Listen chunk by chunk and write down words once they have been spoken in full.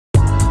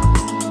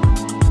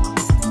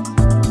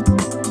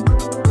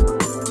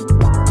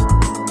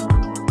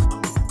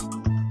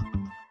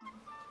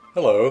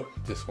Hello,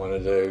 just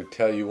wanted to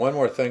tell you one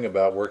more thing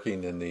about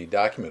working in the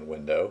document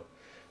window,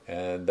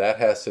 and that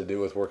has to do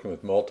with working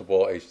with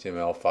multiple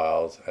HTML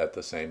files at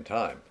the same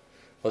time.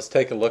 Let's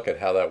take a look at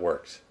how that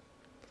works.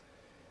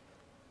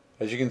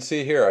 As you can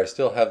see here, I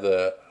still have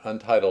the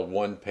Untitled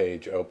 1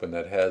 page open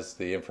that has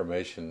the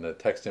information, the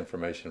text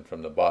information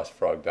from the Boss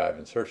Frog Dive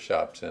and Surf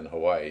Shops in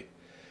Hawaii.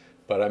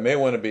 But I may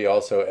want to be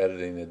also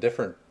editing a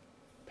different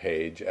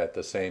page at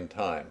the same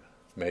time,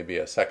 maybe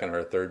a second or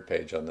a third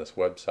page on this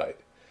website.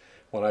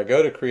 When I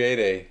go to create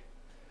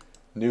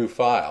a new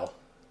file,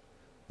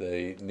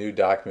 the new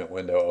document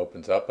window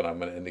opens up, and I'm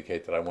going to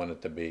indicate that I want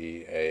it to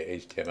be a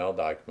HTML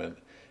document,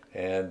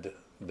 and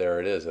there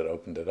it is. It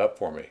opened it up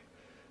for me.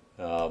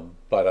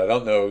 But I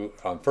don't know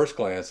on first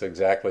glance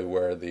exactly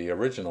where the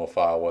original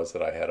file was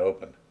that I had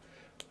open.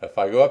 If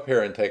I go up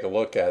here and take a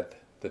look at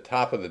the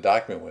top of the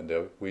document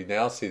window, we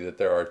now see that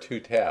there are two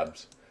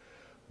tabs.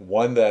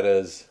 One that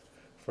is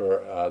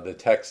for the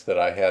text that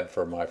I had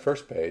for my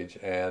first page,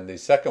 and the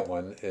second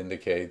one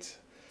indicates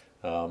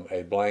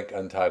a blank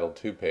Untitled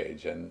 2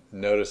 page. And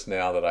notice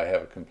now that I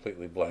have a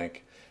completely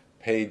blank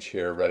page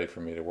here ready for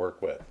me to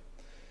work with.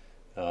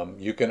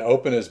 You can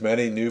open as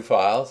many new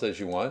files as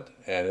you want,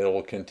 and it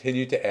will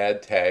continue to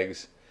add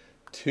tags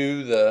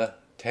to the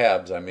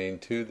tabs,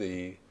 to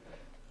the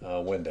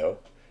window,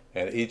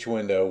 and each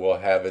window will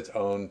have its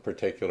own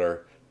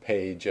particular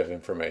page of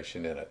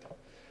information in it.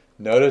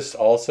 Notice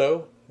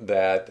also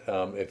that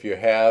if you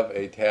have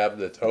a tab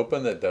that's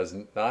open that does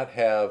not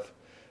have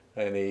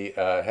any,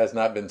 has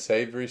not been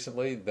saved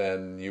recently,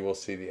 then you will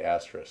see the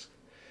asterisk.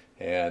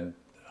 And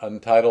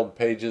untitled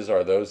pages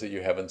are those that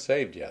you haven't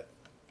saved yet.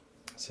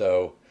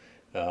 So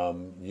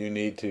you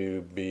need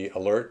to be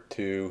alert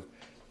to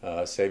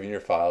saving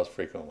your files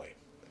frequently.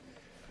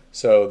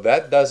 So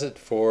that does it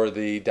for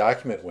the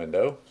document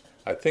window.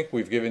 I think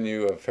we've given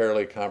you a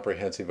fairly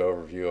comprehensive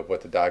overview of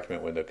what the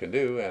document window can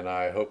do, and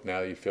I hope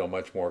now you feel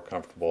much more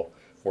comfortable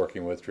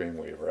working with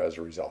Dreamweaver as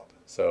a result.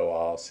 So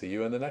I'll see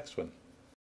you in the next one.